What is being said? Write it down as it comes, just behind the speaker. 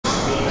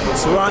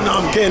So right now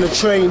I'm getting a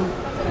train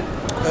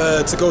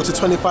to go to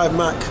 25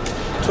 Mac.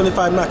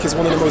 25 Mac is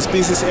one of the most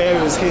busiest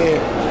areas here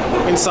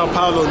in Sao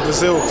Paulo, in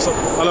Brazil. So,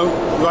 hello,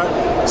 right?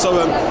 So,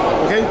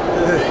 okay.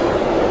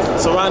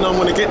 So right now I'm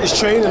gonna get this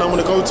train and I'm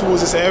gonna go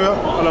towards this area.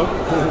 Hello.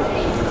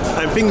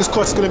 And fingers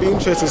crossed it's gonna be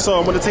interesting. So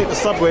I'm gonna take the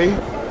subway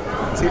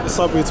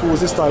towards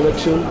this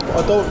direction.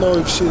 I don't know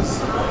if she's.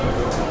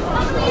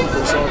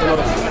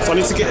 So I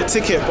need to get a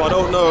ticket, but I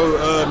don't know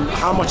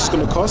how much it's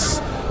going to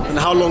cost and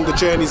how long the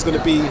journey is going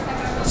to be.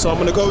 So I'm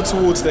going to go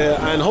towards there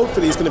and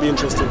hopefully it's going to be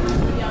interesting.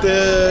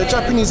 The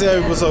Japanese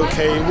area was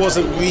okay. It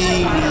wasn't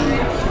really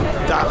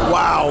that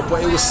wow,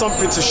 but it was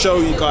something to show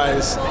you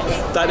guys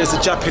that there's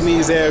a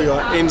Japanese area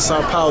in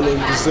Sao Paulo in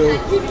Brazil.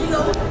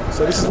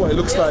 So this is what it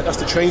looks like. That's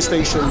the train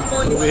station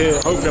over here.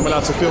 Hopefully I'm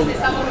allowed to film.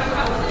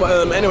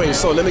 But anyway,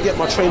 so let me get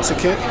my train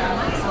ticket.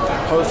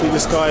 Hopefully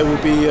this guy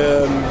will be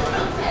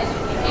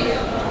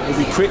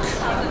quick,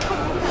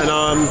 and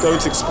I'm going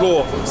to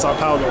explore Sao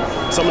Paulo.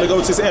 So I'm going to go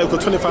to this area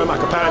called 25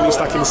 Mac. Apparently it's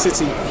like in the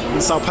city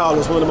in Sao Paulo.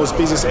 It's one of the most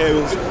busiest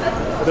areas.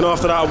 And then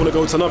after that I want to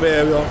go to another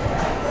area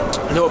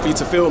and hopefully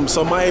to film.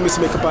 So my aim is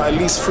to make about at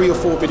least 3 or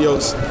 4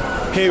 videos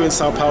here in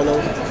Sao Paulo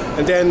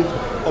and then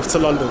off to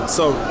London.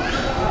 So,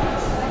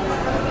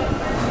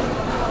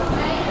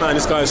 man,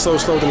 this guy is so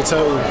slow than a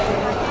turtle.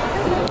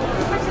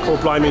 Oh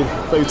blimey,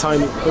 very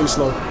tiny, very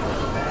slow.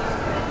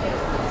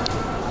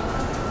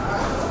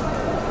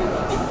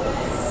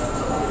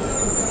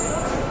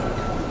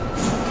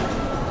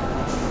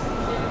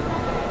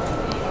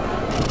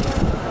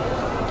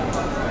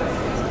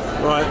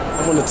 Right,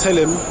 I'm gonna tell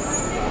him,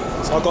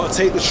 so I've got to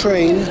take the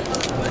train.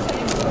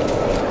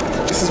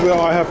 This is where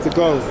I have to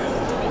go.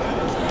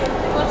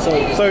 So,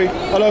 sorry,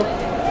 hello?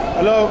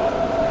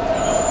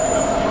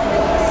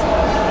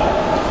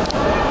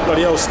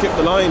 Bloody hell, skip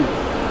the line.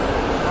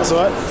 That's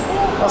alright,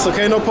 that's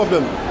okay, no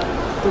problem.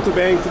 Tudo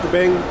bem.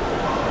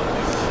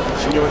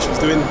 She knew what she was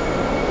doing.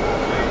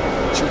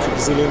 She was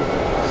Brazilian.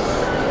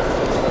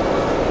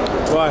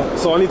 Right,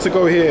 so I need to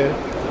go here.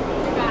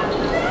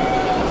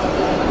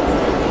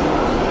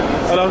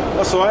 Hello,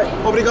 that's alright.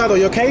 Obrigado,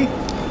 you okay?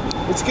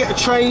 Let's get a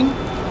train.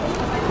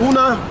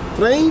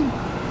 Train.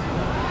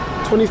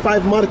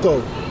 25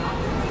 Marco.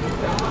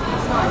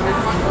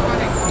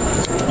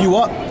 You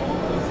what?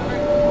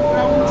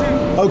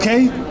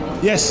 Okay?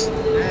 Yes.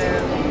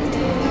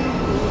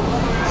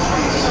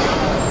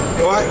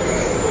 Alright.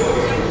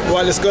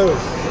 Alright, let's go.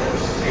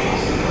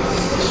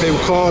 Pay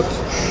with card.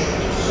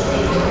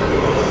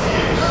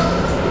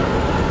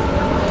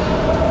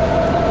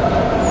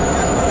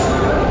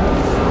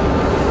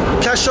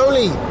 Cash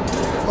only.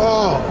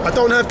 Oh, I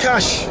don't have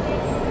cash.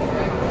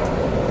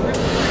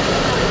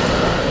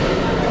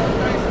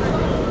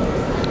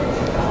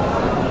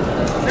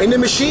 In the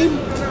machine?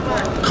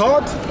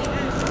 Card?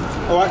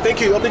 Alright, thank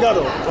you.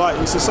 Obrigado. Right,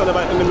 you said something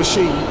about in the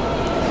machine.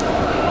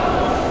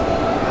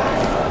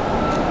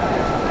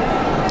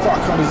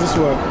 Fuck, how does this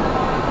work?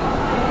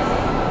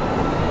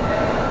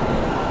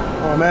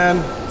 Oh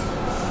man.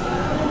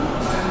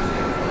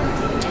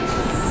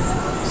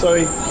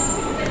 Sorry.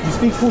 You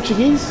speak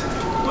Portuguese?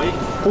 Wait.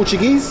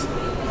 Portuguese?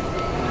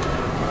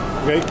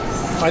 Okay.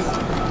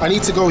 I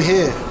need to go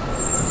here.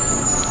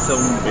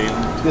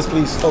 Yes,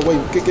 please. Oh wait,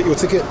 get your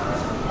ticket.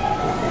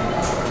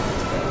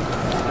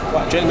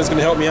 Right, gentleman's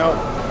gonna help me out.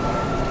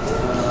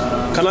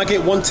 Can I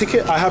get one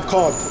ticket? I have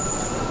card.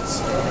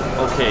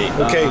 Okay.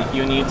 Okay.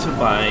 You need to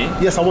buy.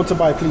 Yes, I want to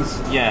buy, please.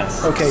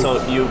 Yes. Okay.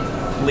 So you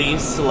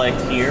please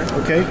select here.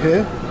 Okay,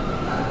 here.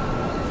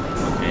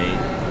 Okay.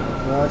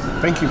 All right.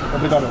 Thank you.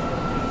 Obrigado.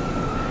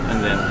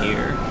 And then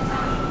here.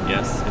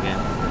 Yes, again.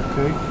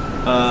 Okay.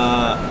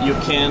 You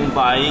can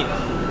buy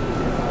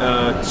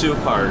 2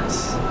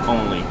 cards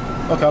only.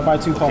 Okay, I'll buy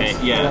 2 cards.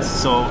 Okay, yes. Right.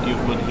 So you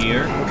put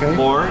here. Okay.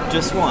 Or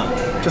just one.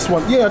 Just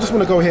one. Yeah, I just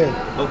want to go here.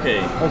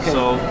 Okay. Okay.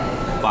 So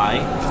buy.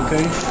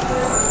 Okay.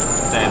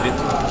 Debit.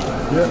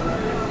 Yeah.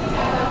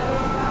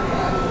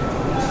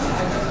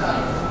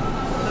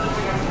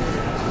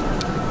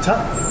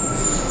 Tap.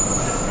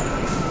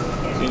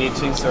 You need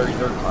to insert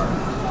your card.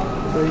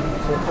 Okay.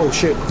 Oh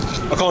shit!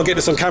 I can't get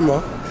this on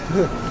camera.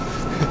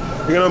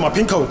 You know my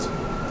PIN code.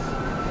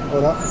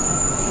 Hold up.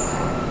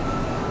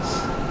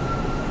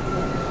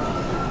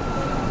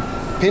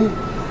 PIN?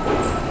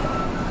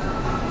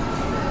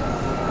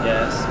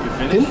 Yes, you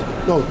PIN?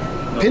 finished? No.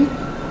 PIN?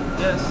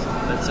 Yes,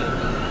 that's it.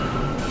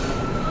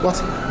 What?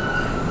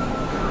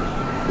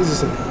 What does it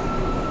say?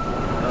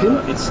 PIN?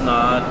 It's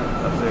not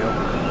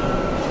available.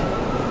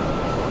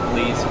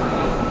 Please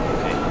remove.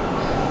 Okay.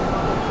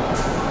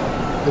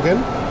 Again?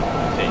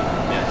 Okay,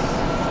 yes.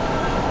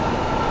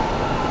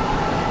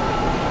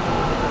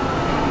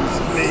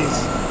 Please.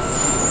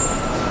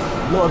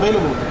 Not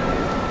available.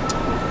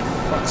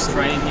 Fuck's sake.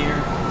 Try it here.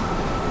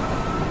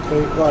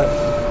 Okay, right.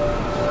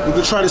 We're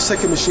gonna try the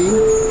second machine.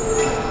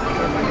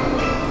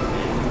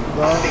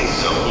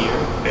 Atenção,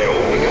 é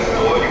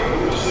obrigatório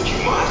o uso de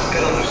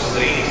máscara nos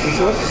trens e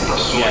nas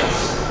estações,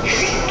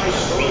 juntos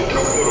contra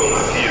o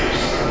coronavírus.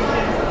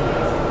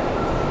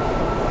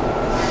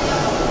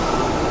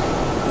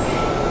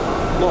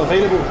 Not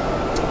available.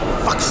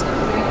 Fuck.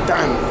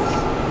 Damn.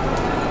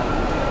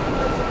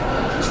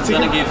 I'm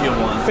gonna give you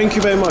one. Thank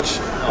you very much.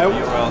 Oh,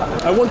 you're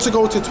welcome. I want to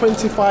go to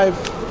 25.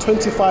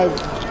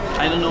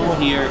 I don't know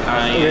here.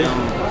 I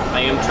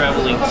am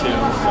traveling too.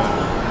 So.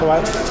 All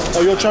right.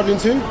 Oh, you're traveling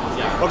too?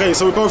 Yeah. Okay,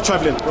 so we're both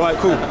traveling. All right,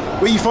 cool.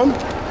 Where are you from?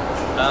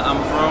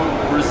 I'm from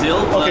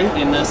Brazil, but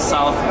in the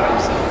south of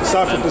Brazil.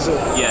 South of Brazil.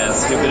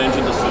 Yes, Rio Grande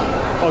do Sul.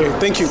 Okay,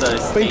 thank you.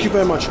 Thank you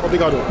very much.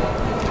 Obrigado.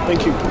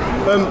 Thank you.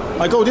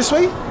 I go this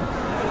way?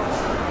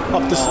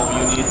 Up this. Oh,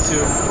 you need to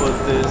put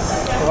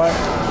this. All right.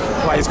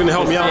 Right, he's gonna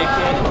help me out.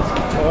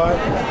 All right.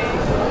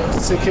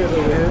 Ticket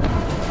over here.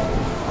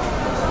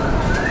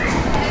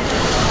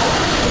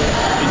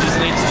 You just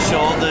need to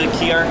show the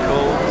QR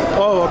code.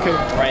 Oh, okay.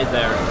 Right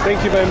there.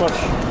 Thank you very much.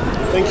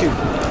 Thank you.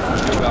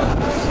 You're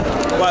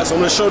welcome. Right, so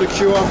I'm gonna show the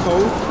QR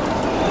code.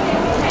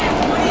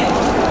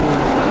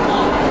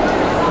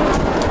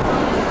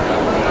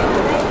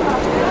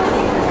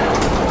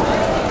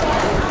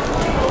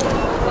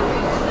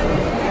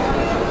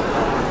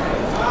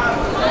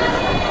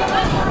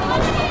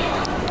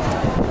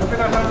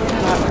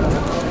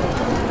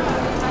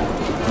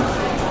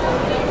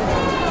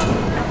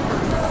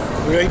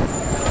 Okay,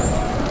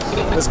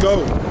 let's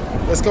go.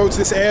 Let's go to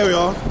this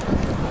area.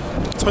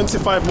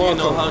 25 Marco. Do you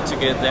know how to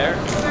get there?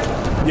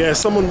 Yeah,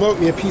 someone wrote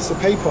me a piece of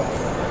paper.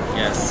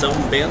 Yeah, São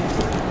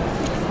Bento.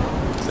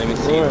 Let me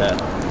see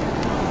that.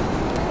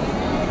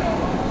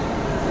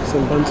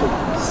 São Bento.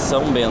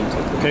 São Bento.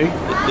 Okay.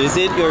 Is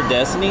it your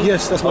destiny?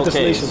 Yes, that's my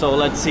destination. So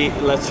let's see.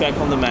 Let's check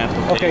on the map.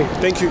 Okay,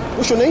 thank you.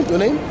 What's your name? Your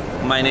name?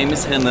 My name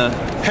is Henna.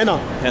 Henna.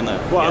 Henna.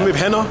 Well, yeah. I'm with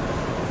Henna.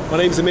 My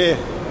name's Amir.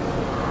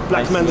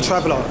 Blackman the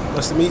Traveller.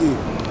 Nice to meet you.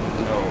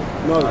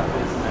 No.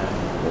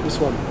 Not this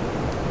one.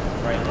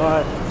 Right.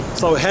 Alright.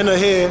 So Henna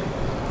here,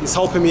 he's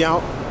helping me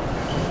out.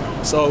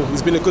 So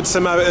he's been a good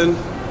Samaritan.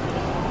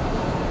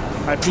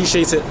 I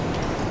appreciate it.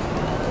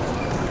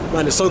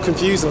 Man, it's so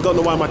confusing. I don't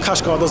know why my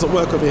cash card doesn't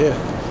work over here.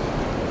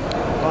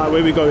 Alright,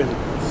 where are we going?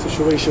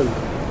 Situation.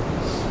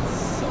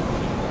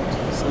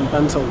 San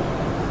Bento.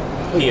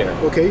 Here.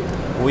 Okay.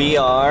 We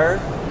are.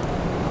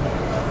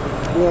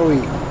 Where are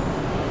we?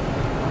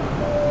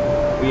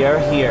 We are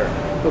here.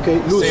 Okay,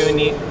 Luz. So you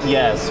need,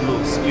 yes,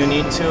 Luz. You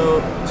need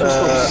to,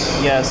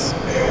 yes,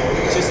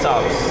 2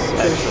 stops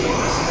actually,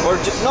 or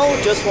no,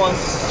 just one.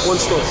 One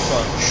stop.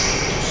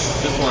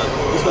 Just one.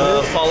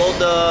 Follow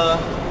the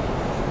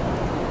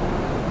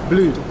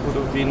Blue.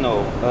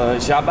 Vino,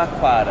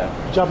 Jabaquara.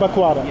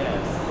 Jabaquara.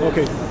 Yes.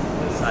 Okay.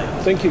 Side.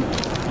 Thank you.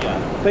 Yeah.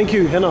 Thank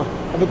you, Henna.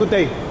 Have a good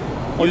day.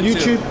 On You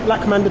YouTube, too.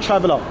 Blackman the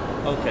Traveller.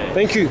 Okay.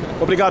 Thank you.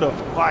 Obrigado.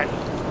 Bye.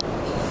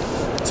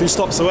 2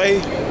 stops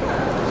away.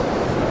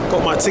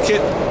 Got my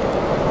ticket.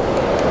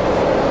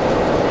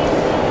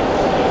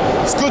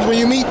 It's good when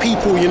you meet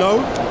people, you know,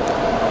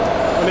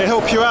 and they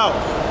help you out.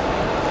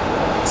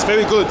 It's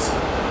very good.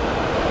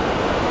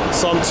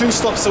 So I'm 2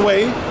 stops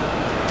away.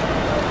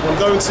 I'm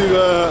going to,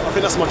 I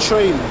think that's my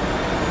train. No,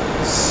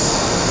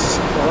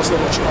 that's not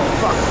my train. Oh,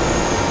 fuck.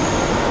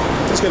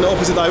 Just going the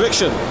opposite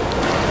direction.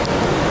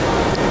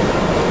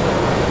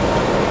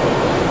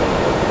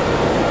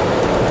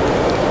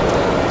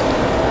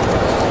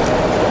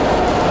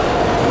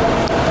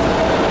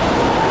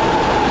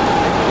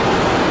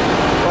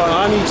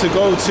 To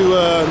go to, I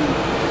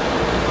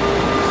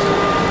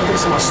think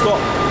it's my stop.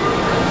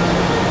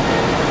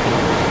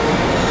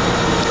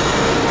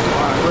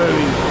 Alright, where are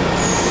we?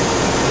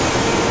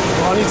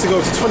 Well, I need to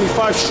go to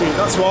 25th Street,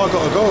 that's where I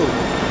gotta go.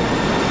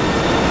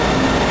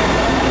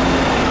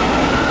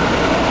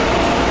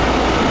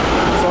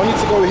 So I need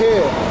to go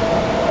here,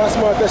 that's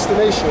my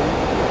destination.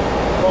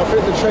 But I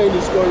think the train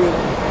is going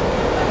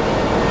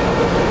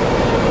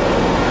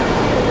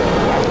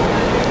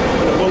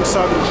on the wrong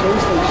side of the train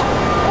station.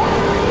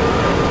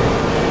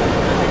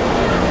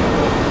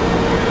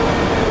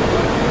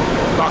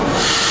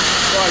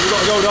 Right, we've got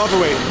to go the other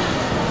way.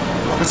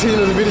 I'll continue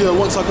the video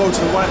once I go to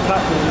the right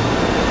platform,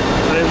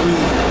 and then we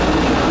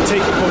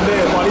take it from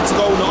there. But I need to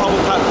go on the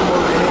other platform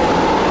over here.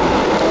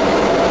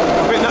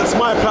 I think that's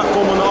my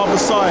platform on the other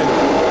side.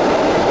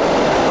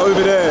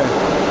 Over there.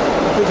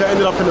 I think I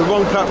ended up in the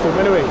wrong platform.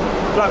 Anyway,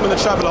 Blackman the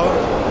Traveller.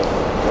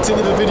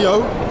 Continue the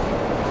video.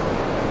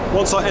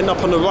 Once I end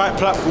up on the right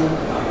platform,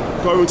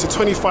 going to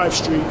 25th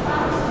Street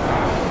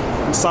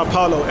in Sao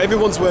Paulo.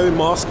 Everyone's wearing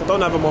masks. I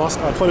don't have a mask.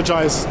 I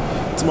apologise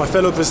to my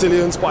fellow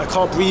Brazilians, but I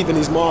can't breathe in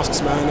these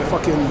masks, man. They're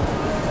fucking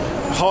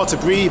hard to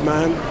breathe,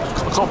 man.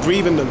 I can't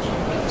breathe in them.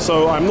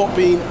 So I'm not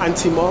being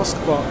anti-mask,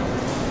 but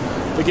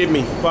forgive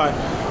me. Right.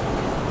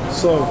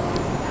 So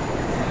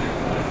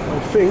I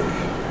think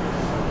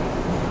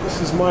this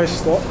is my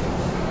stop.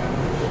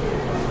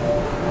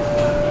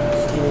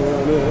 Let's go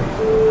around here.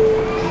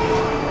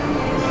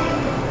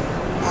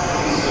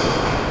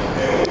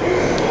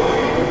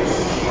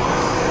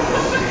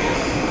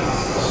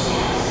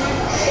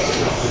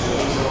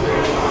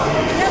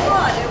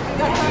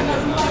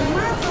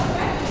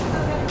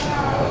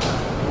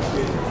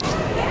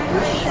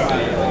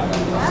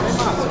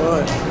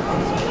 Right, I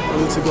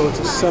need to go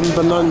to San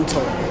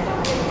Bernardo.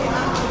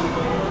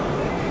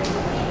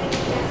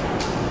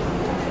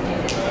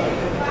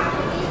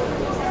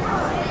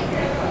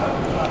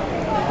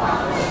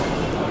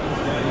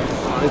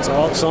 wanted to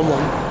ask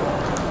someone.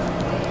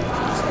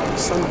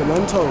 San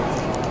Bernardo.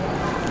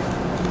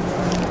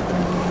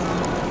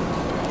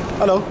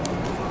 Hello.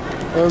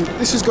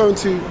 This is going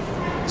to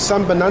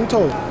San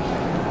Bernardo.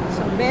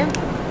 São Bento?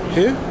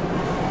 Here?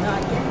 Não,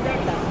 aqui é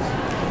Liberdade.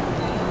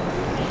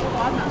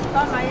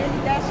 Toma,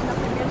 ele desce na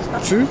primeira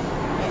estação. Two?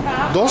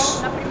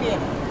 Dos? Na primeira.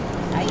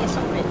 Aí é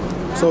São Bento.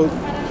 So,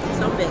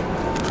 São Bento.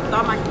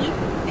 Toma aqui,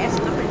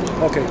 desce na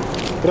primeira. okay.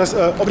 But that's,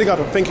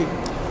 obrigado, thank you.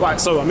 Right,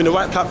 so I'm in the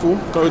right platform,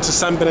 going to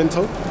San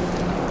Bernardo.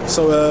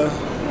 So,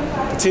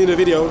 continue the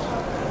video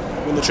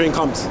when the train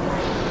comes.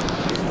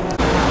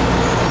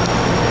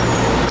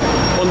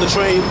 On the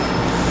train.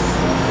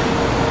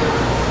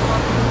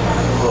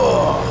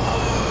 Oh,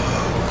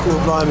 cool,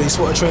 blimey, it's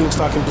what a train looks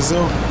like in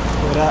Brazil.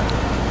 Look at that.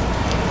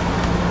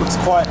 Looks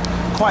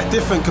quite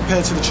different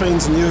compared to the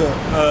trains in Europe.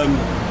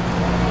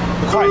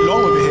 They're quite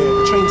long over here.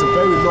 The trains are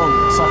very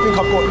long. So I think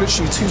I've got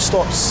literally 2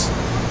 stops.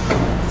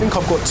 I think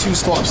I've got 2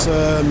 stops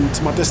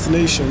to my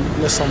destination,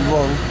 unless I'm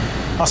wrong.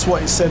 That's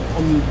what it said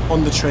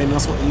on the train.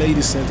 That's what the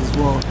lady said as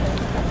well.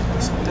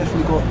 So I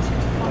definitely got.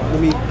 Let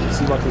me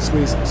see if I can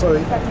squeeze.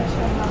 Sorry.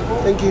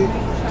 Thank you.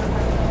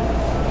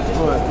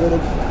 Alright, where the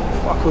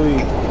fuck are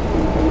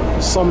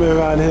we? Somewhere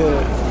around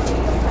here.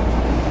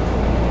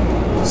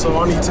 So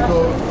I need to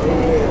go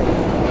over there.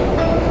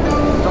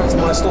 Back to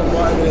my stop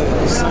right over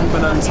there, San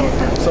Bernardo.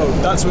 So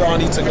that's where I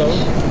need to go.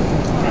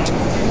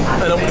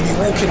 And I'm going to be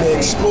walking there,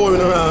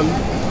 exploring around,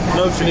 and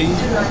hopefully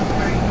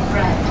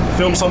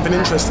film something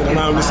interesting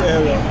around this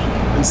area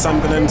in San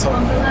Bernardo.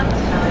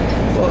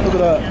 Oh, look at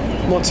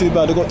that, not too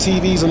bad. They've got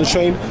TVs on the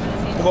train.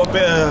 They've got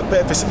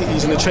better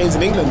facilities in the trains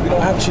in England. We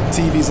don't have cheap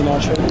TVs on our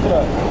train. Look at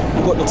that.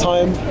 We've got the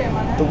time,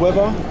 the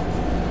weather.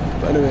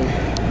 But anyway,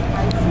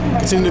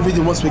 continue the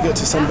video once we get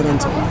to San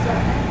Bernardo.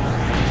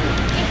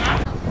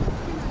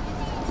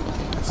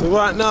 So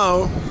right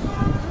now,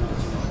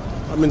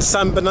 I'm in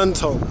San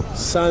Bernardo,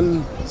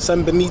 San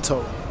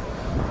Benito,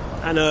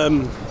 and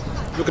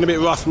looking a bit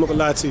rough. I'm not gonna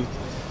lie to you.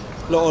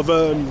 A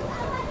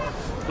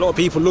lot of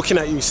people looking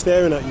at you,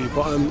 staring at you.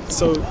 But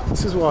so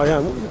this is where I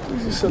am. What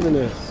is he selling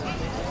there?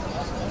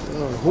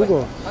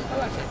 Hugo.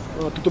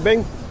 Tudo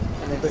bem?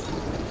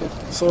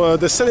 So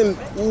they're selling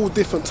all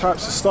different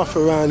types of stuff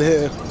around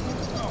here.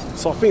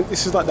 So I think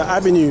this is like the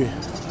avenue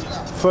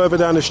further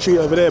down the street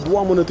over there. But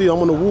what I'm gonna do, I'm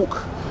gonna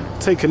walk,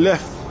 take a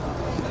left,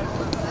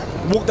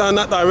 walk down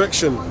that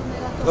direction.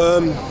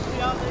 I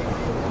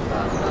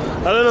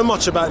don't know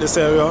much about this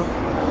area,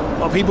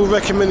 but people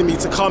recommended me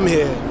to come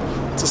here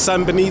to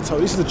San Benito.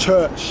 This is a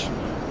church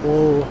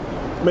or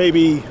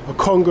maybe a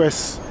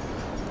congress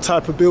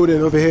type of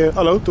building over here.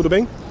 Hello, tudo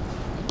bem?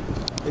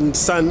 In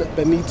San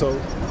Benito.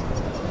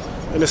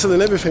 And they're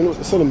selling everything. Look,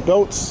 they're selling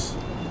belts,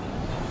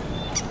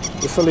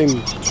 they're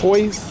selling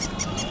toys,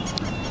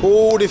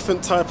 all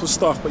different type of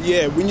stuff. But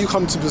yeah, when you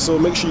come to Brazil,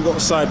 make sure you got a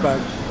side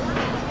bag.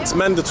 It's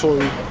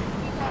mandatory,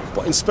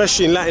 but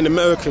especially in Latin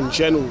America in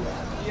general.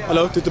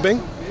 Hello, tudo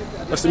bem?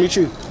 Nice to meet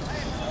you.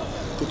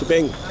 Tudo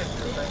bem.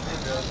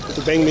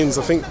 Tudo bem means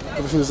I think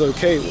everything's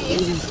okay.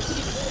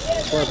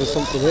 Driving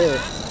something here.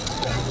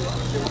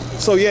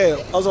 So yeah,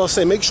 as I was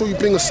saying, make sure you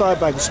bring a side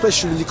bag,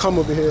 especially when you come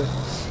over here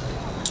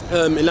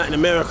in Latin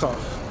America.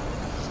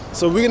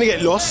 So we're gonna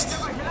get lost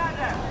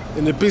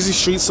in the busy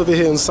streets over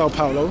here in Sao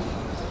Paulo.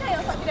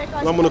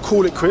 And I'm gonna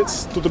call it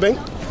quits. Tudo bem?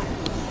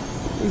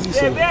 What is he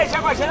selling?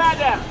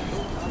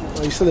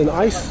 Oh, he's selling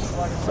ice?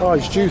 Oh,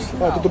 it's juice.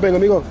 Oh, tudo bem,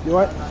 amigo? You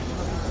alright?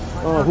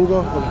 Oh,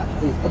 Hugo?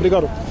 Oh,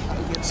 obrigado.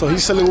 So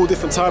he's selling all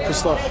different type of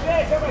stuff.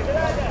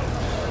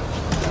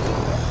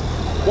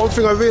 One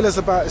thing I realised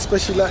about,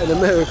 especially Latin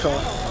America,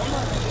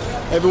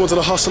 everyone's in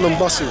a hustle and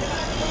bustle.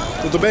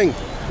 Tudo bem?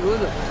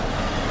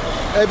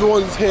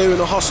 Everyone's here in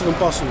a hustle and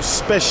bustle,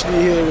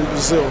 especially here in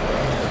Brazil.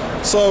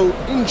 So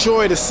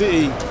enjoy the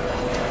city,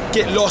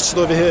 get lost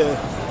over here,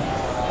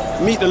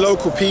 meet the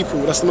local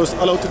people. That's the most.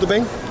 Hello, tudo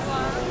bem?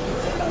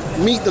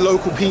 Meet the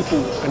local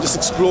people and just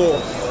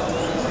explore.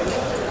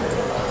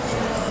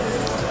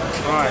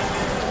 Alright.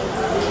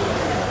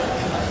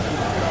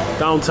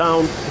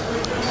 Downtown.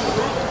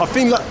 I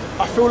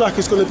feel like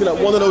it's going to be like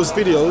one of those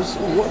videos.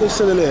 Ooh, what are they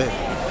selling there?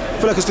 I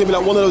feel like it's going to be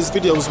like one of those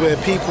videos where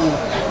people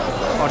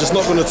are just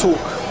not going to talk.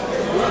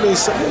 What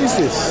is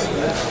this?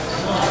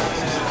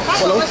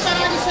 Hello? This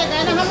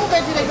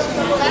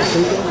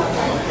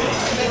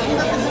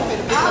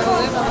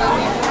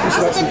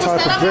is like some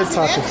type of bread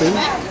type of thing.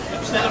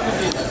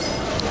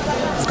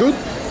 It's good.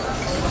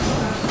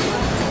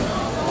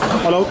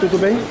 Hello, tudo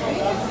bem?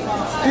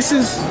 This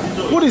is,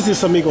 what is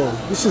this, amigo?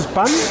 This is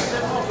pan?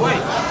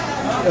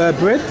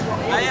 Bread?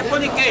 Pão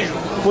de queijo.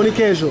 Pão de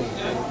queijo.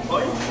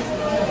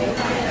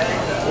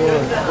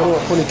 Yeah, I don't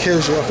want pão de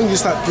queijo. I think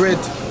it's like bread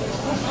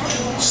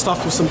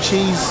stuffed with some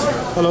cheese.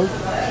 Hello?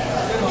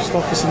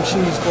 Stuffed with some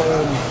cheese,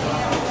 but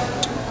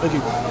thank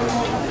you.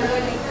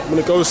 I'm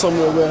gonna go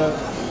somewhere where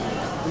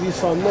at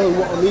least I know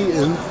what I'm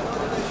eating.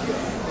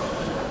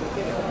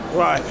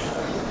 Right.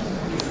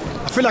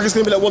 I feel like it's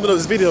gonna be like one of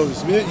those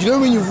videos. You know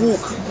when you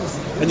walk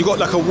and you got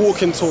like a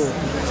walking tour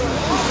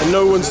and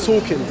no one's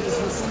talking?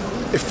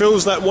 It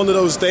feels like one of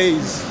those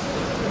days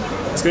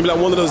It's gonna be like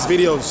one of those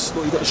videos.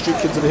 Look, you got the street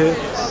kids over here.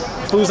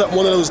 It feels like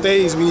one of those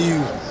days when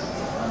you're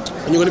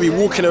gonna be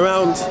walking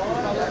around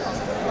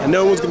and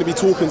no one's gonna be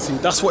talking to you.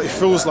 That's what it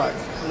feels like,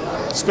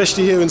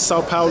 especially here in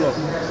Sao Paulo.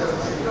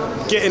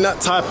 Getting that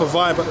type of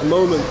vibe at the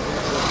moment.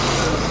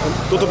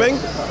 Tudo bem?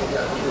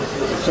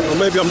 Or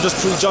maybe I'm just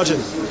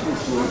prejudging.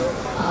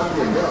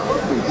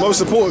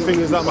 Most important thing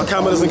is that my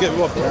camera doesn't get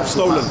robbed,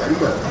 stolen,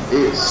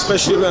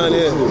 especially around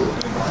here.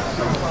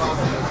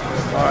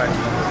 All right,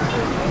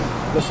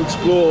 let's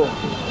explore.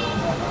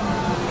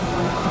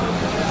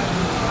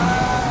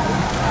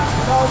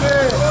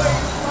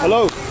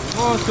 Hello.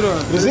 Monstro.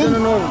 Brasil?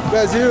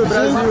 Brasil,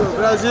 Brasil,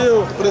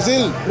 Brasil.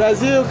 Brasil.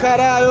 Brasil,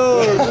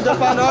 caralho. Tudo é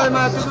pra nós,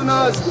 mas tudo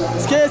nós.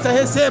 Esqueça,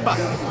 receba.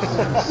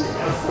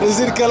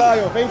 Brasil,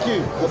 caralho. Thank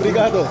you.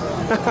 Obrigado.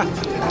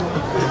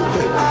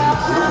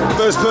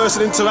 First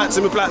person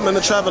interacting with Blackman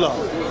the Traveller.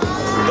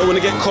 Don't want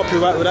to get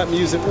copyright with that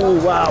music. Oh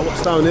wow,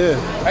 what's down here?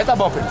 Aí tá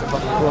bom, Pedro.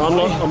 Well,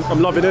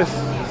 I'm loving this.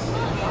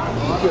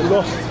 Get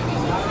lost.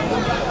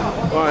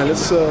 All right,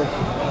 let's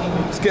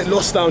get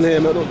lost down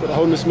here, man. Look at the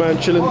homeless man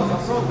chilling. All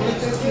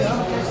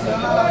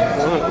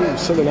right,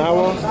 still an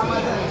hour.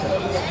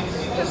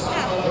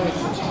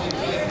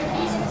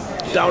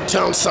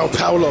 Downtown Sao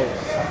Paulo.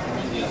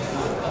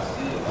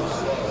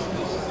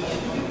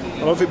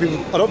 I don't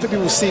think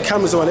people see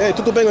cameras on. Hey,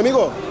 tudo bem,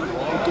 amigo?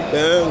 Tudo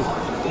bem.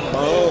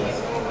 Oh.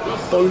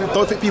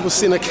 Don't think people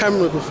seen a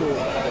camera before.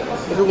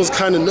 Everyone's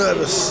kind of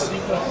nervous,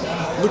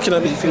 looking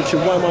at me, thinking,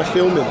 "Why am I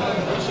filming?"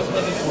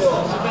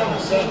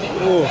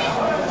 Oh.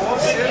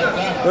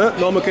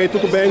 No, I'm okay.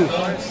 Tudo bem.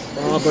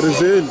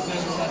 Brazil.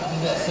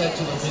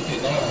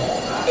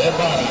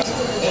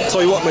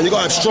 Tell you what, man, you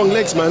gotta have strong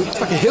legs, man. It's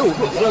like a hill.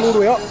 Look, run all the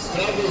way up,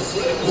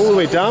 all the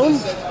way down.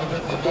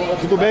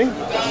 Tudo bem?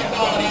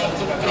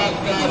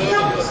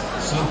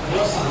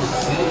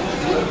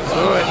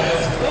 Alright.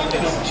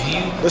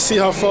 Let's see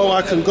how far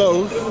I can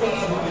go.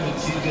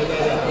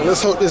 And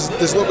let's hope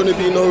there's not going to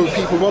be no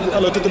people robbing.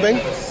 Hello, tudo bem?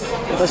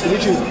 Nice to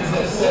meet you.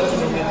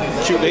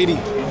 Cute lady.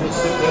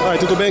 Alright,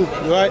 tudo bem?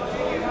 You alright?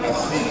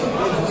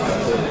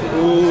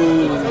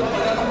 Ooh.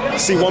 I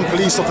see one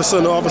police officer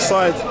on the other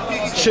side,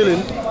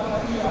 chilling.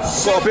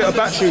 Got a bit of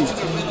battery.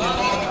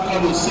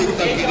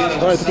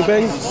 Alright, tudo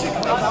bem?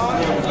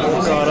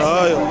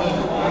 Caralho.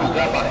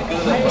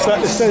 It's like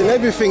they're selling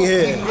everything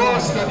here.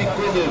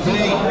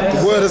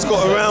 The word has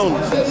got around.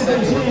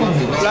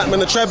 Blackman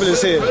the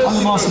Traveller's here.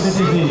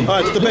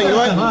 Alright, tudo bem, you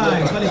right?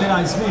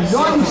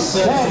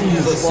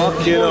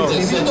 Fucking hell.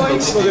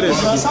 Look at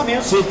this.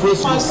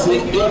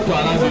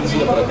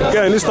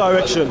 Go in this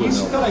direction.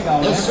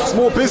 It's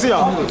more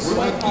busier.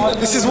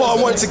 This is what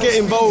I want to get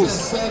involved.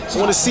 I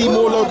want to see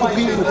more local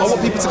people. I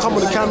want people to come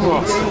on the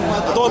camera.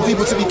 I don't want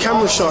people to be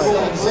camera shy.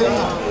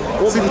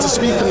 I want people to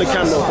speak on the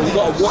camera, but you've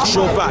got to watch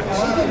your back.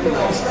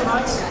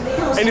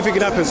 Anything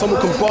can happen. Someone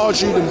can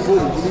barge you, then boom,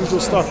 you lose your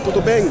stuff.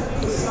 Tudo bem?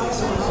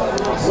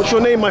 What's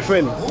your name, my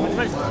friend?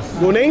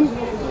 Your name?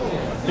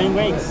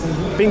 Pinguim.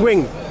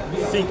 Pinguim.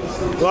 Sim.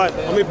 Right,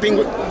 I'm in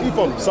Pinguim. Where you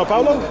from? Sao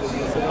Paulo?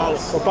 São Paulo.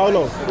 Sao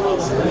Paulo.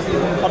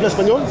 Habla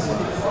español?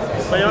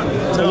 Espanhol?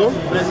 Espanhol?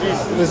 Não, Brasil.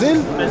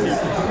 Brasil? Brasil.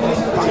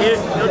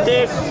 Eu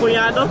tenho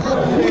cunhado.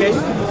 Ok.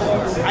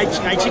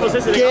 Haití,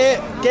 você se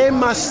lembra? ¿Qué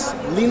más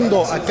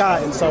lindo acá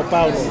en Sao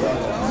Paulo?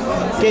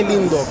 ¿Qué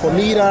lindo?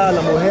 Comida,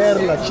 la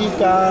mujer, la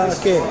chica,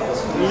 ¿qué?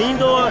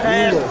 Lindo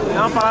é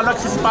uma palavra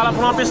que se fala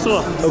para uma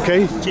pessoa.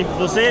 Ok. Tipo,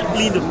 você é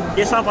lindo.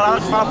 Essa é uma palavra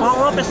que se fala para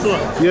uma pessoa.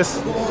 Yes.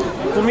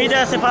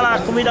 Comida, você fala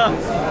comida,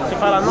 você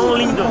fala não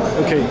lindo.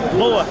 Ok.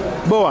 Boa.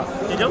 Boa.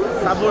 Entendeu?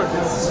 Sabor.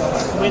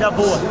 Comida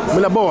boa.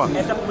 Comida boa.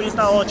 Essa comida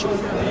está ótima.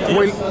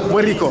 Entendeu?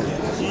 Muy rico.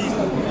 Isso.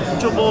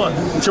 Muito boa.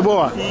 Muito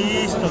boa.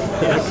 Isso.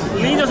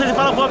 Lindo você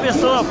fala para uma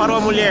pessoa, para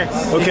uma mulher.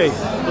 Ok.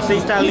 Você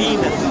está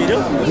linda,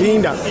 entendeu?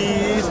 Linda.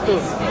 Isso,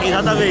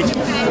 exatamente.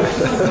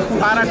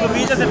 Para a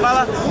comida você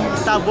fala,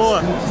 está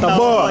boa. Está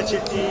boa.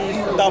 Ótimo.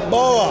 Isso. Tá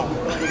boa.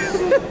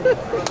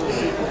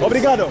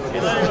 Obrigado.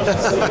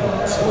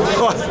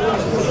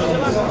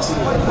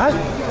 Huh?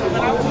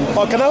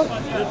 Oh, canal?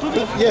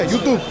 YouTube? Yeah,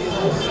 YouTube.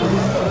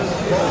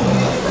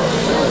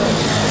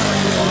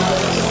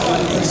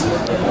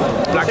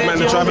 Blackman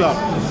the Traveller.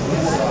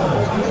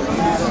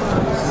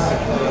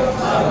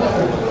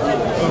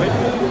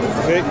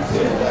 Okay.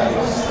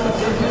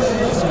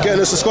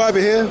 Getting a subscriber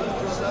here.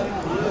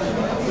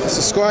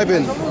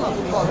 Subscribing.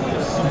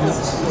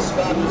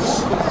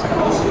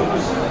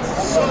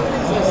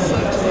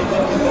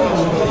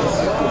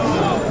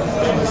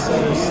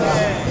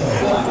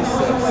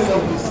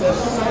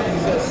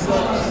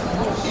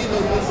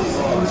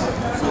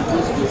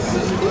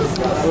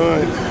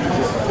 Alright.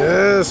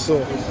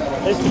 Eso.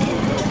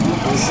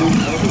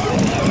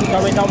 Quer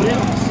aumentar o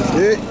brilho?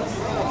 Yeah.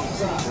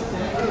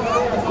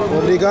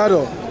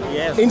 Obrigado.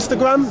 Yes.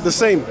 Instagram, the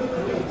same.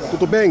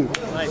 Tudo bem?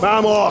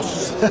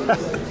 Vamos!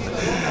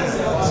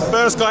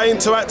 First guy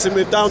interacting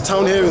with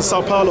downtown here in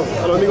Sao Paulo.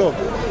 Hello, amigo.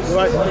 You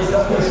right?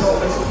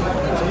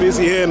 It's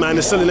busy here, man.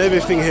 They're selling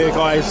everything here,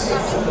 guys.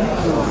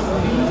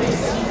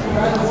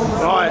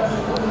 Alright.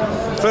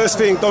 First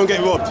thing, don't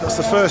get robbed. That's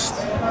the first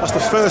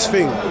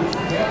thing.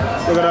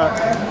 Look at that.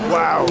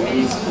 Wow.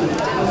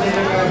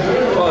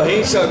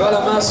 Corrente agora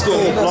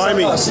masculina, Oh,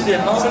 blimey. essa de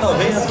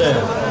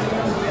 9,90.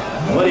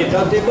 Olha,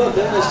 então tem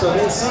bandanas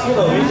também,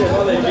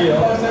 5,99 aqui,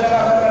 ó.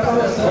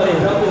 Olha,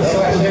 então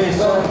pessoal, que vem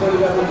só o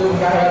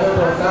carregador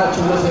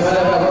portátil, você vai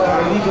levar agora a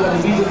película de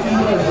vídeo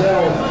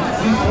Inglesão.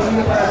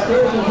 Disponível para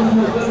todos os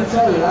modelos de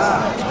celular.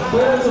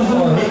 Todos os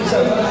modelos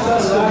agora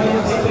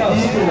masculinos em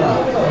película.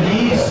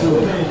 Isso.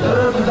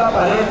 Todos os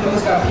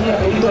aparelhos, capinha,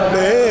 película,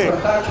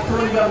 portátil,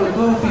 fone de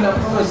Bluetooth na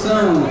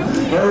promoção.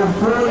 É o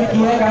fone que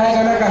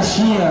recarrega na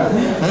caixinha.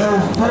 É o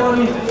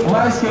fone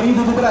mais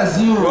querido do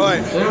Brasil.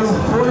 É o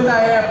fone da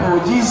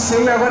Apple. De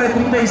 100 agora é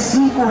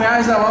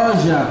R$35 na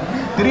loja.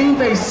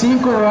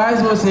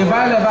 R$35 você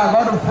vai levar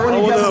agora o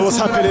fone de Bluetooth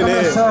na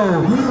promoção.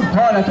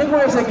 Olha, quem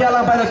conhece aqui a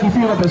lâmpada que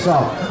filma,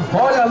 pessoal?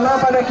 Olha a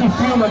lâmpada que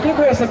filma. Quem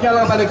conhece aqui a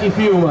lâmpada que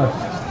filma?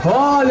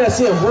 Olha,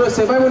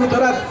 você vai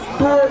monitorar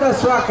toda a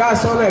sua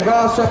casa, seu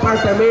negócio, seu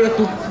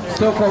apartamento,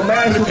 seu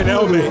comércio,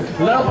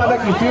 tudo. Lâmpada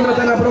que filma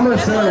está na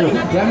promoção.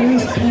 E a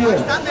ministria.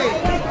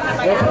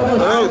 É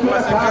promoção que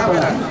acaba.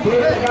 Quem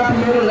pegar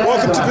primeiro leva.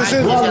 Welcome to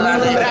Brazil.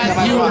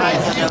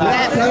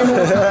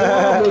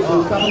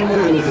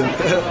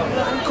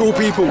 Cool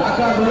people.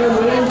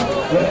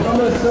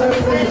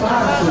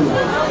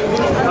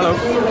 Hello.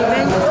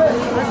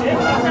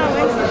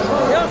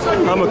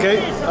 I'm okay.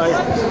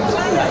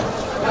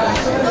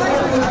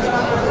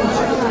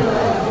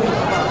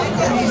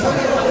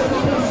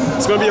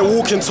 It's going to be a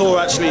walking tour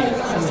actually. I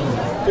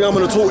think I'm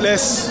going to talk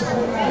less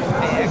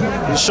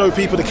and show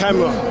people the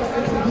camera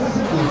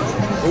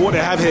and what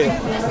they have here.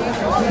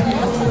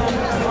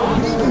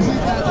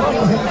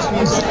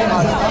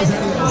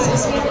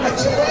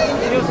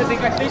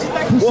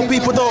 What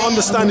people don't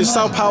understand is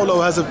Sao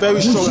Paulo has a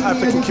very strong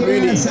African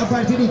community.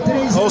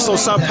 Also,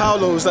 Sao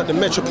Paulo is like the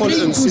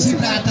metropolitan city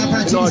in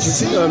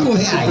Argentina, in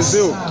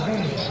Brazil.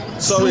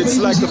 So it's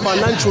like the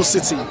financial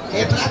city.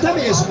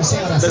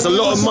 There's a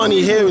lot of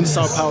money here in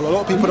Sao Paulo. A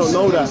lot of people don't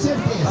know that.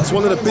 It's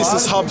one of the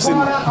business hubs in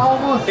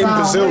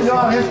Brazil.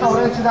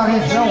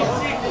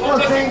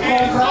 Você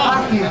encontra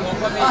aqui.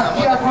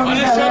 Aqui a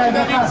comida é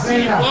leve,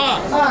 caseira.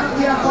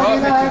 Aqui a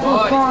comida é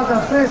gostosa,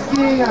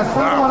 fresquinha,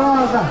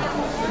 saborosa,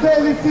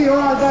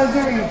 deliciosa,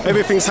 gente.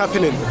 Everything's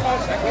happening.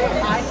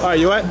 Alright,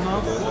 you alright?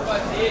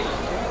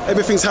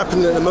 Everything's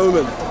happening at the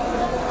moment.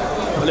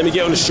 Right, let me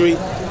get on the street.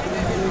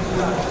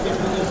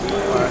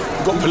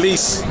 We've got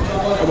police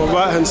on my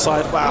right hand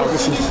side. Wow,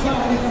 this is...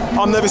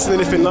 I've never seen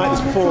anything like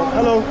this before.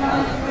 Hello.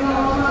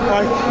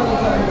 Hi.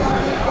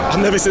 I've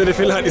never seen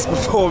anything like this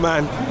before,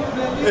 man.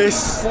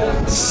 It's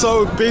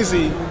so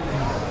busy.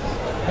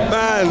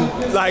 Man,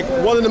 like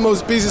one of the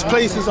most busiest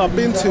places I've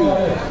been to,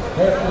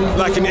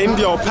 like in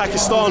India or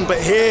Pakistan, but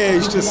here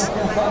it's just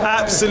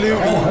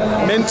absolutely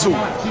mental.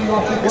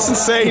 It's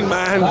insane,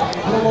 man.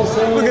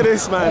 Look at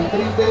this, man.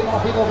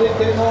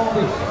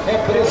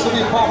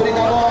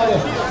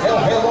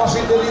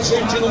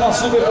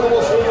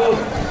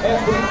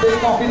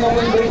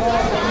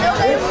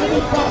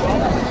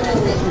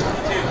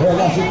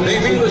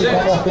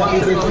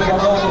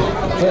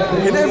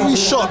 In every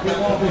shop,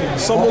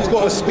 someone's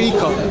got a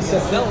speaker.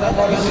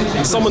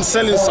 Someone's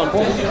selling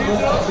something.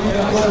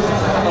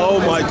 Oh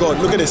my God,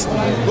 look at this.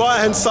 Right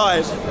hand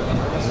side,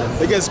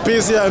 it gets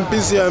busier and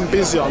busier and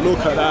busier. Look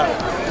at that.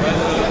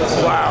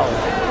 Wow.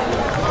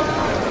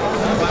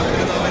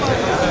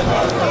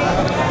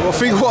 Well, I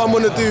think what I'm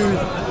gonna do,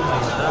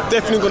 I'm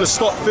definitely gonna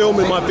stop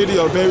filming my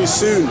video very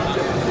soon.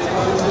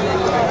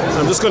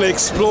 I'm just gonna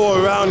explore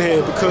around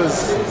here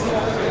because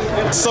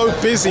it's so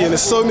busy and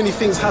there's so many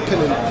things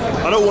happening.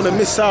 I don't want to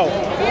miss out.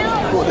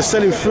 What, they're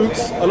selling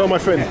fruits. Hello, my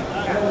friend.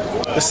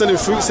 They're selling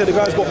fruits here. The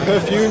guy's got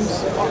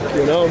perfumes.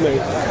 You know,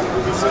 mate.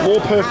 More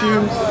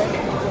perfumes.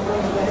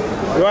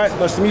 You right?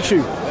 Nice to meet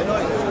you.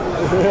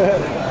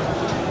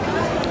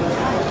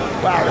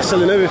 Wow, they're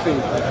selling everything.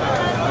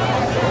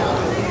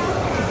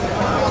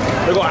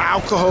 They've got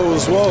alcohol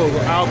as well.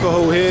 Got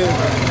alcohol here.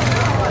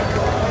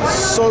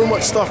 So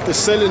much stuff they're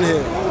selling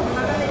here.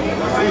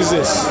 What is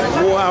this?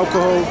 More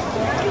alcohol.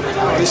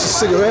 This is a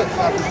cigarette.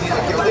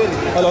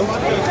 Hello.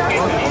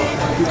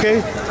 You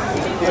okay?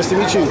 Nice to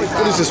meet you.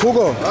 What is this?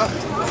 Hugo?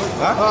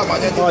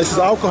 Oh, this is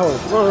alcohol.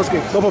 Oh, that's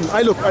good. No problem.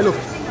 I look. No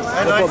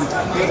problem.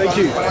 Thank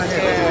you.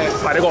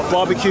 Right, they got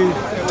barbecue.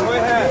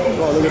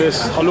 Oh, look at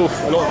this. Haluf.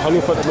 A lot of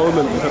haluf at the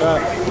moment. Look at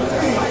that.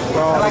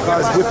 Oh, the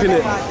guy's whipping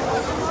it.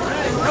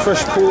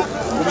 Fresh pork.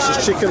 Oh, this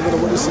is chicken. I don't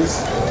know what this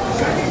is.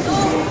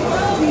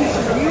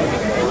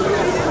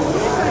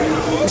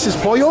 This is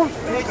pollo?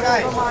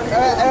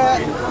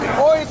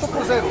 8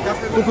 cruzeiro.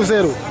 Do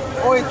cruzeiro.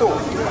 8.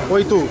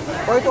 8.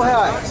 8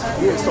 reais.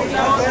 Isso.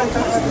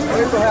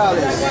 8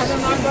 reais.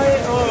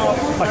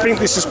 I think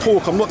this is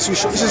pork. I'm not too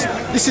sure.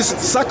 This is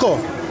saco.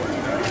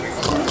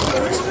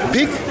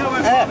 Pig?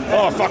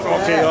 Oh fuck.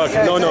 Okay.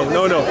 No.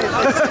 No.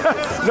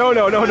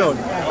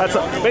 That's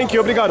a, thank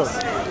you. Obrigado.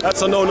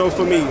 That's a no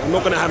for me. I'm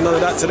not gonna have none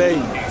of that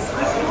today.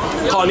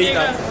 Can't eat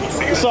that.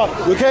 What's up?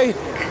 You okay?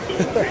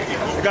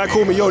 The guy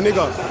called me yo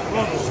nigga.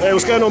 Hey,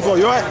 what's going on, bro?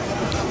 You alright?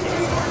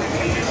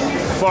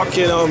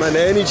 Fucking hell, man,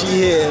 the energy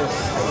here.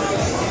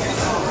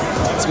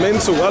 It's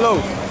mental.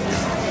 Hello.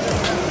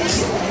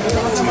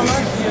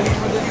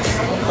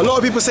 A lot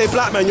of people say,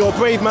 Blackman, you're a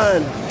brave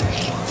man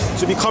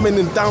to be coming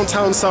in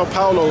downtown Sao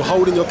Paulo,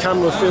 holding your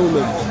camera,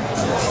 filming.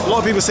 A lot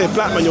of people say,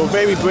 Blackman, you're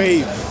very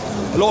brave.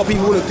 A lot of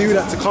people want to do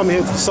that to come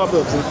here to the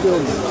suburbs and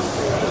film.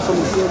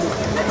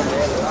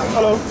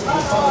 Hello.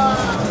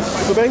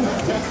 Tudo bem?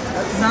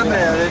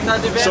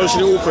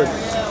 Socially awkward.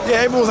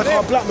 Yeah, everyone's like,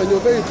 oh, Blackman, you're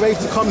very brave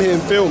to come here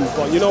and film.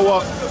 But you know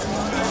what?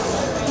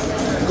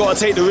 You gotta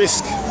take the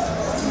risk.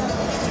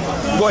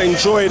 You gotta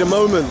enjoy the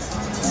moment.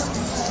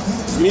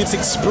 You need to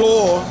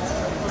explore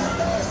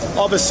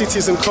other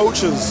cities and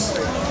cultures.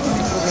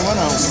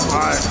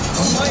 Alright.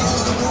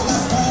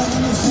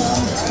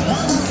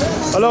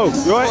 Hello,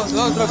 you alright?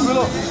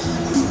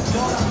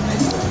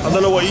 I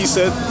don't know what he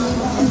said,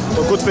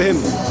 but good for him.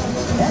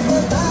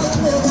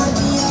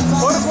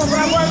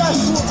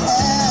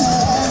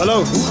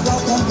 Hello.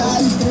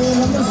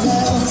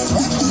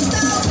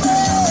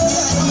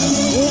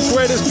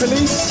 Where is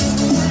police?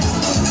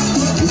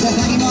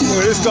 Look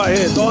at this guy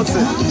here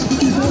dancing.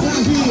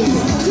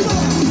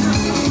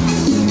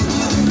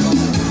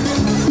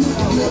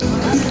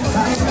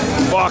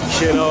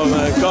 Fucking hell,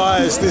 man.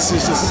 Guys, this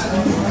is just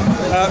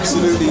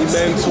absolutely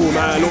mental,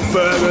 man. Look,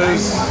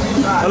 burgers.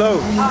 Hello.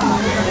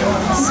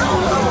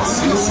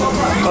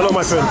 Hello,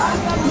 my friend.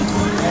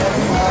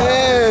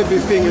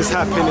 Everything is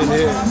happening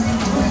here.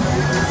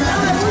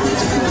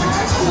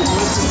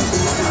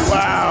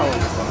 Wow.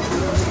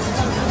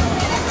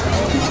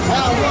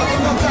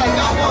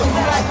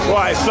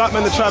 Right, it's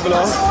Blackman the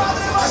Traveller.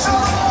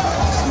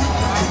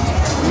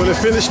 I'm going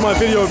to finish my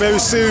video very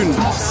soon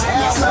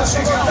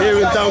here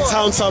in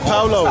downtown Sao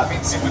Paulo.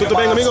 Tudo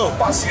bem, amigo?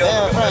 I'm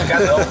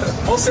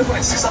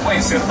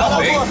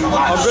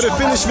going to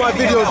finish my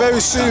video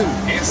very soon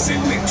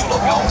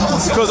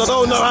because I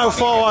don't know how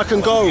far I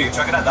can go,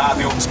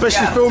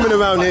 especially filming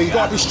around here. You've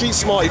got to be street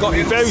smart, you've got to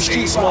be very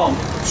street smart,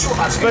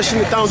 especially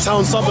in the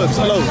downtown suburbs.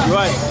 Hello, you're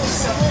right.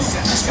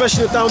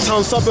 Especially in the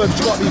downtown suburbs,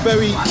 you've got to be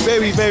very,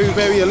 very, very,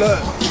 very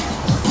alert.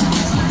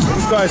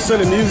 This guy's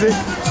selling music.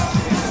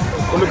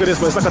 Oh, look at this,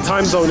 man. It's like a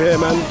time zone here,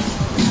 man.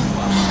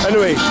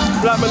 Anyway,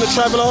 Blackman the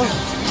Traveller.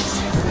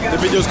 The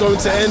video's going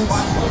to end.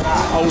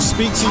 I will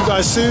speak to you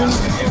guys soon.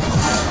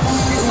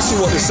 Let me see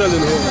what they're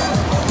selling here.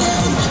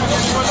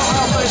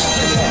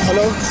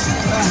 Hello?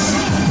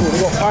 Oh, we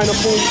got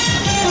pineapple.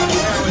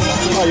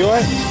 Oh, you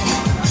alright?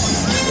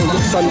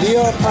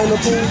 Sandia,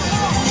 pineapple.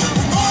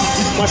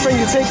 My friend,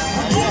 you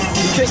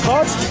take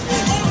cards?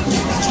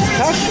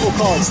 Cash or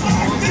cards?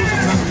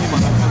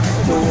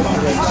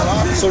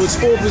 So it's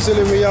 4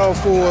 Brazilian real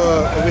for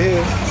over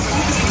here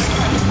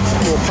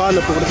for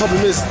pineapple. But the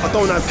problem is I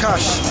don't have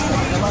cash.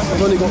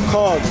 I've only got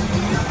card.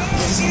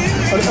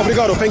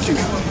 Obrigado, thank you.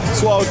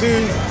 So what I'll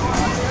do,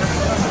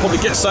 probably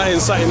get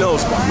something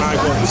else. But my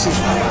God, this is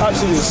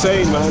absolutely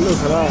insane, man. Look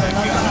at that.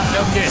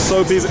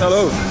 So busy.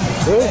 Hello.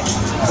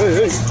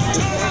 Hey.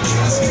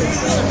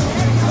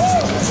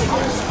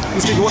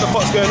 These people, what the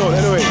fuck's going on?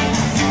 Anyway.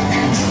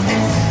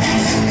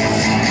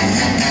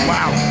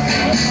 Wow.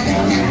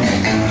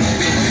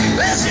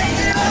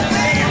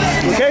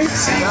 Ok?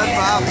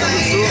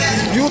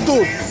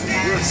 YouTube.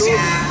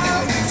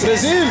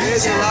 Brasil?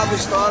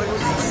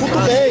 Muito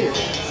bem.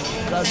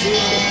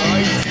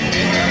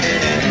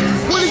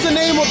 What is the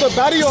name of the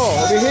barrio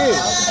over here?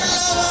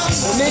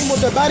 The name of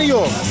the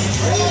barrio?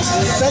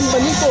 San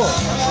Benito.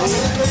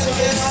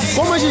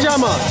 Como se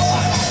chama?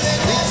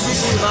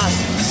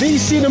 25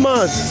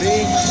 Cinemas.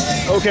 Sim.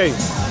 Ok.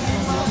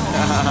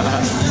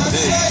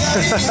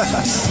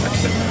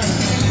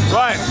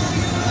 Right.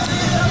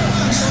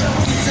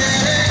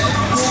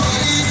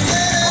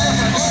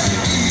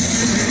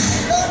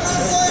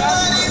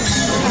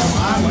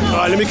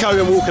 Alright, let me carry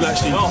on walking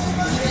actually.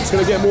 It's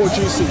gonna get more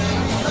juicy.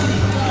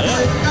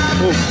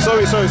 Oh,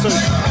 sorry. It's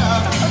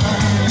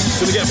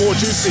gonna get more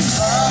juicy.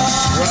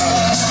 Wow.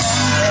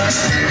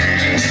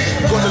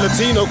 Got the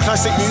Latino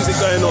classic music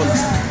going on.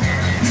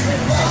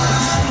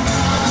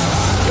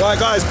 Right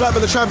guys,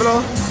 Blackman the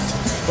Traveller.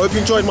 Hope you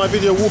enjoyed my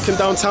video walking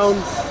downtown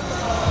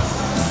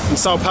in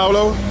Sao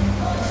Paulo.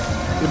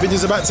 The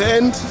video's about to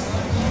end.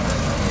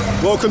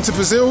 Welcome to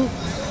Brazil.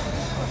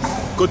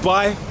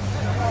 Goodbye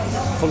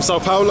from Sao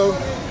Paulo.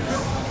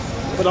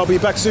 But I'll be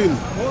back soon.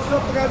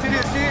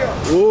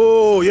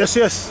 Oh, yes.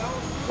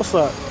 What's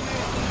that?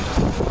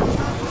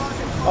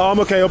 Oh, I'm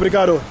okay,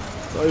 obrigado.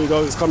 There you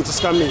go, it's coming to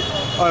scam me.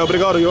 Alright,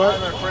 obrigado, you alright?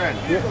 My friend.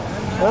 Yeah.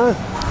 Huh?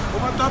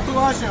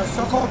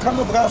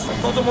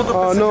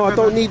 Oh no, I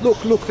don't need,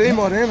 look. Tem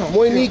morena?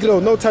 Muy negro,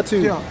 no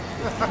tattoo.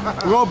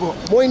 Robo.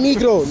 Muy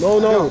negro, no.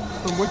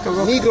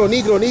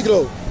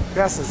 Negro.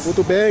 Graças.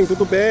 Tudo bem.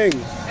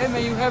 Hey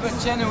man, you have a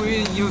channel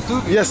in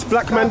YouTube? Yes,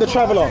 Blackman the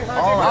Traveller.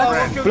 Oh, my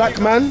friend.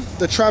 Blackman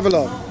the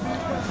Traveller.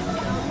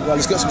 Right,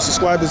 let's get some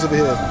subscribers over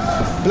here.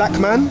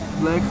 Blackman.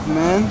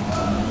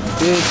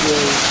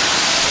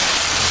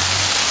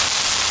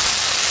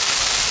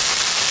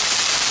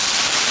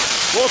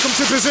 Welcome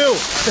to Brazil.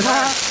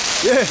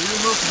 Yeah. You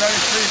look very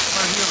fit,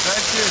 my heel.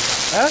 Very fit.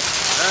 Huh?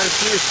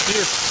 Very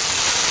fit.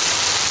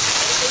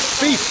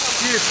 Beef.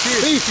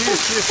 Beef.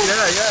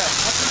 Yeah.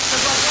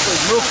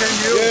 Look and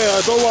you.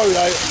 Yeah, don't worry.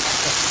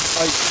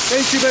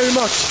 Thank you very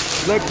much.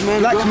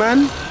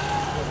 Blackman.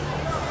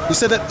 He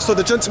said that. So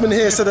the gentleman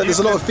here said that there's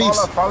a lot of thieves.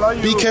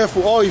 Be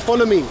careful. Oh, you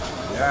follow me?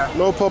 Yeah.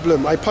 No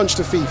problem. I punched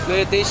a thief.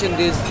 Pay attention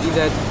this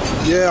that.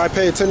 Yeah, I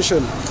pay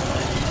attention.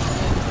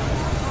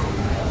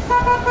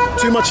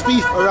 Too much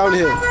thief around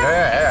here.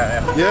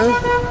 Yeah. Yeah?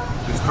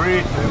 The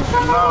street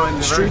now in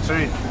the street.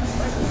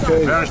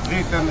 Okay. Very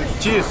street and the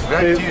cheese.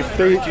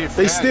 Very cheap.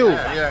 They steal.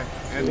 Yeah.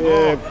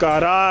 Yeah,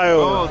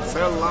 caralho.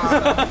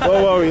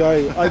 Don't worry,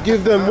 I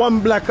give them one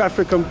black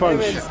African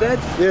punch.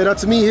 Yeah,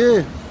 that's me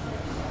here.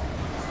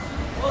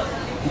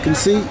 You can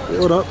see.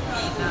 Hold up.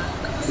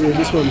 Yeah,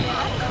 this one.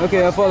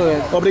 Okay, I follow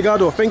it.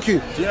 Obrigado, thank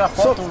you.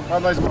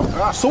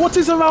 So what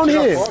is around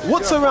here?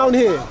 What's around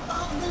here?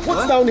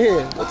 What's down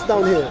here? What's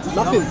down here?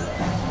 Nothing.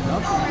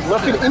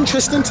 Nothing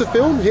interesting to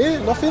film here?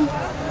 Nothing?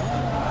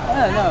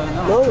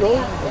 No.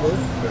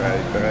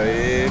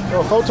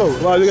 Oh, photo.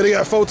 Right, we're gonna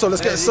get a photo.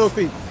 Let's get a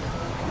selfie.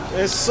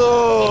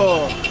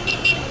 Eso.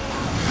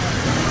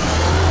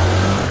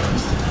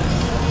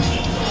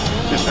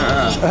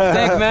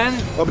 Blackman.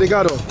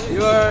 Obrigado.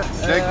 You are a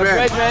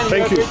great man.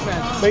 Thank you.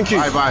 Thank you.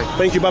 Bye.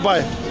 Thank you.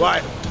 Bye.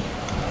 Right.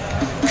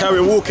 Carry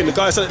on walking. The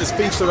guy said that there's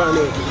thieves around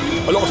here.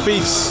 A lot of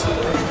thieves.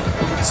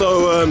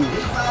 So,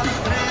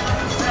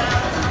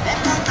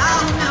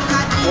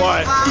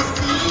 right.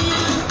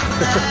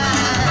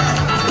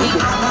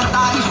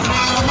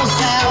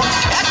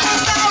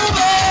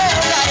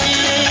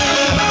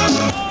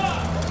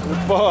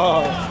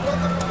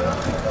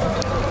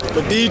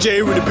 The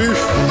DJ with the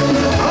booth.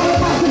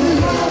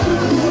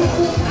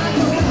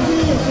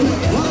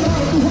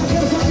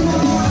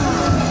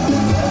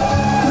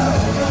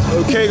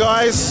 Okay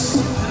guys,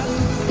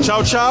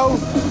 ciao ciao.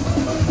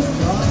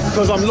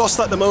 Because I'm lost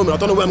at the moment, I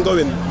don't know where I'm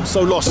going. I'm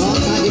so lost. I'm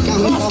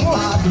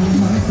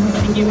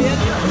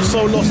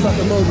so lost at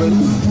the moment.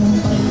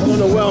 I don't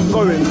know where I'm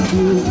going. So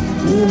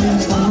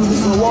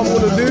what I'm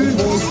gonna do,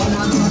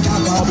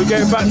 I'll be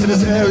getting back to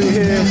this area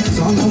here.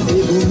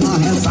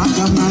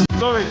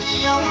 Sorry.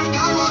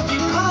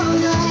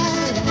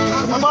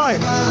 Bye-bye.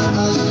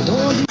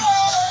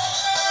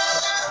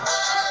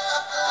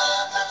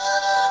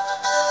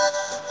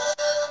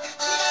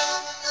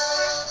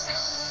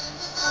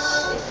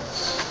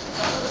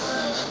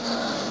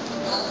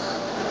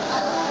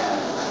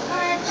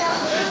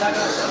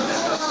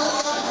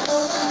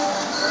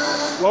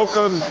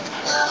 Welcome,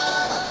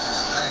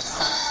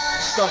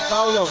 Sao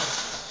Paulo.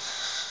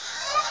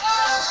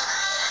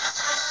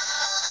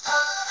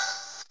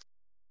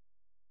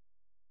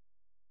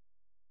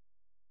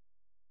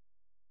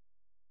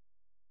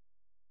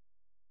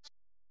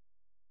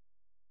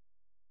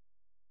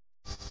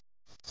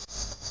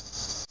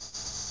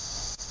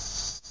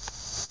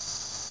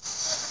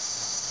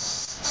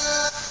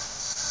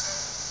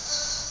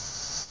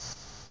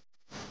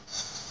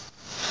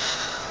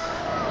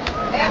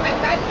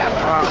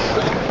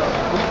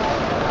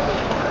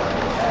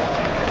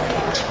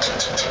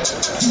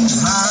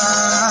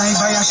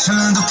 Vai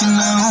achando que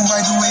não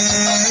vai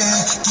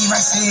doer, que vai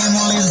ser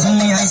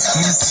molezinha a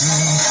esquecer.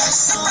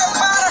 Se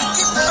prepara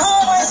que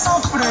tu vai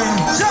sofrer.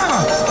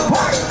 Chama!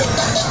 Vai!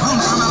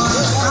 Anda na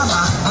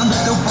lama, anda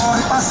teu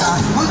pode passar.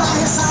 Anda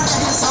ressaca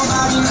e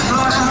saudade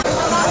implora.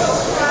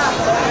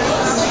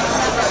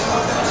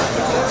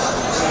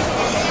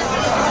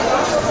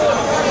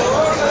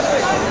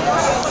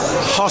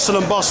 Hustle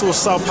and bustle,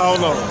 Sao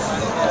Paulo.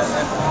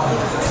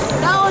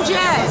 Da onde é?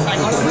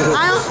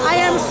 I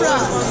am from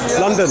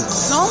London.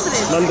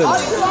 Londres. London. Ok.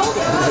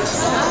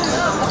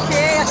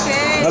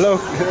 Hello.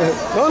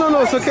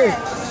 No, it's okay.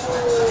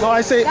 No,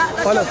 I say. Dá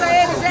pra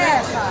eles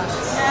essa.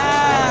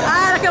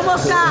 Ela quer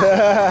mostrar.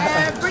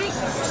 Bricks.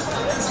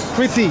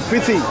 Pretty.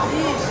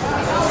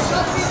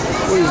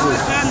 What is it?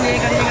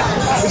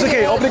 It's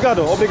okay.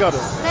 Obrigado.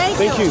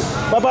 Thank you.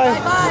 Bye.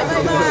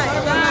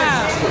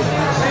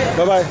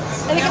 Bye.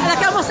 Ela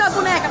quer mostrar a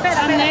boneca.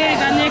 Pera. A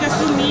nega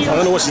sumiu. I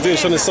don't know what she's doing.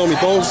 She's trying to sell me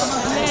balls.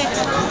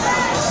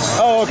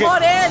 Oh, okay.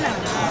 Morena.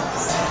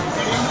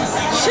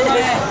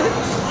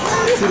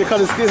 See the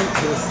color skin.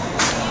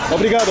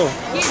 Obrigado.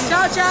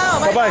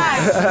 Tchau. Bye.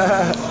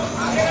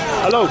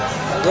 Hello.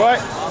 Right.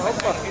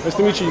 Nice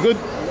to meet you. You good?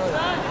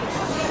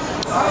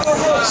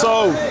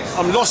 So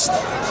I'm lost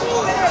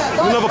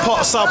in another part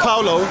of Sao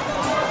Paulo,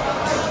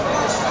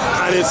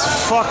 and it's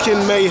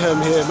fucking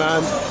mayhem here,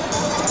 man.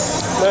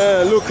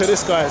 Man, look at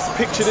this, guys.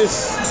 Picture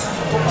this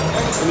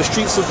in the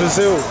streets of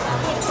Brazil.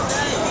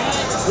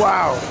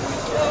 Wow.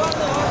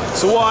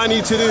 So what I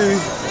need to do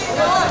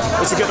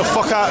is to get the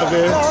fuck out of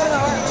here.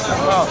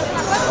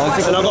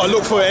 And I've got to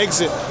look for an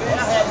exit.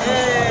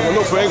 I'll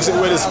look for an exit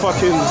where there's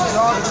fucking,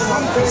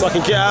 so I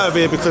can get out of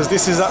here, because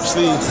this is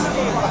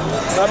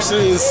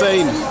absolutely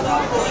insane.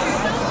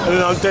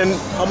 And then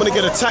I'm gonna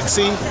get a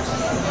taxi.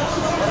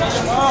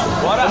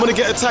 I'm gonna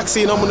get a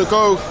taxi and I'm gonna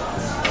go.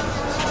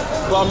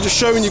 But I'm just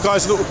showing you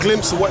guys a little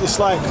glimpse of what it's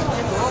like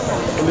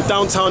in the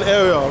downtown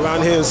area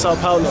around here in Sao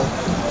Paulo.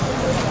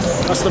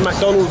 That's the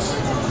McDonald's.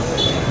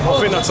 I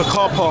think that's a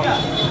car park.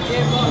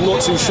 I'm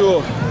not too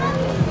sure.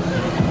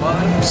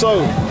 So,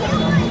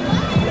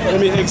 let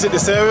me exit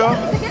this area.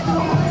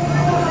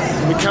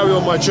 Let me carry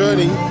on my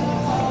journey,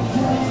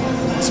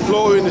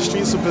 exploring the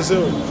streets of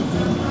Brazil.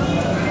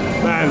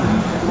 Man,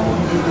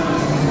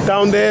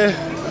 down there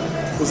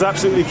was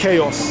absolutely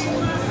chaos.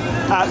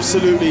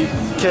 Absolutely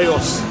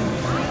chaos.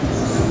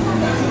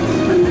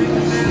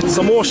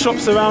 Some more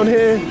shops around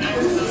here.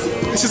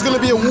 This is going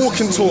to be a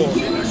walking tour.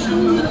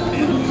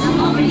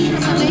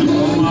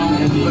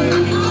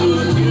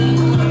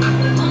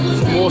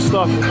 Some more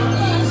stuff.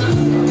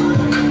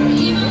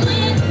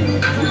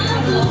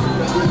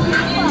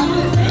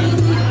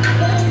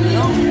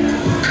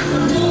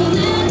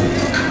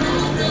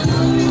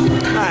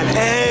 Man,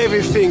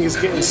 everything is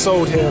getting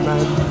sold here,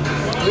 man.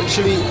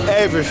 Literally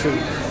everything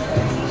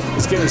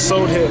is getting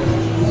sold here.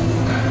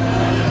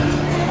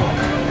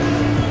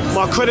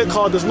 My credit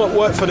card does not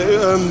work for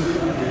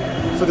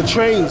the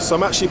train, so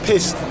I'm actually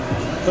pissed.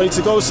 I need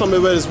to go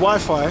somewhere where there's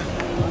Wi-Fi.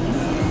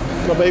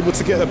 I'll be able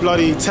to get a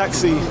bloody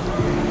taxi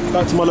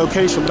back to my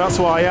location, but that's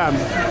where I am.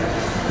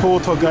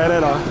 Porto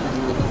Galera.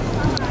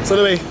 So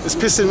anyway, it's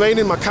pissing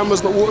raining, my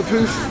camera's not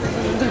waterproof.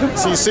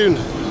 See you soon.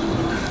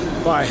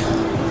 Bye.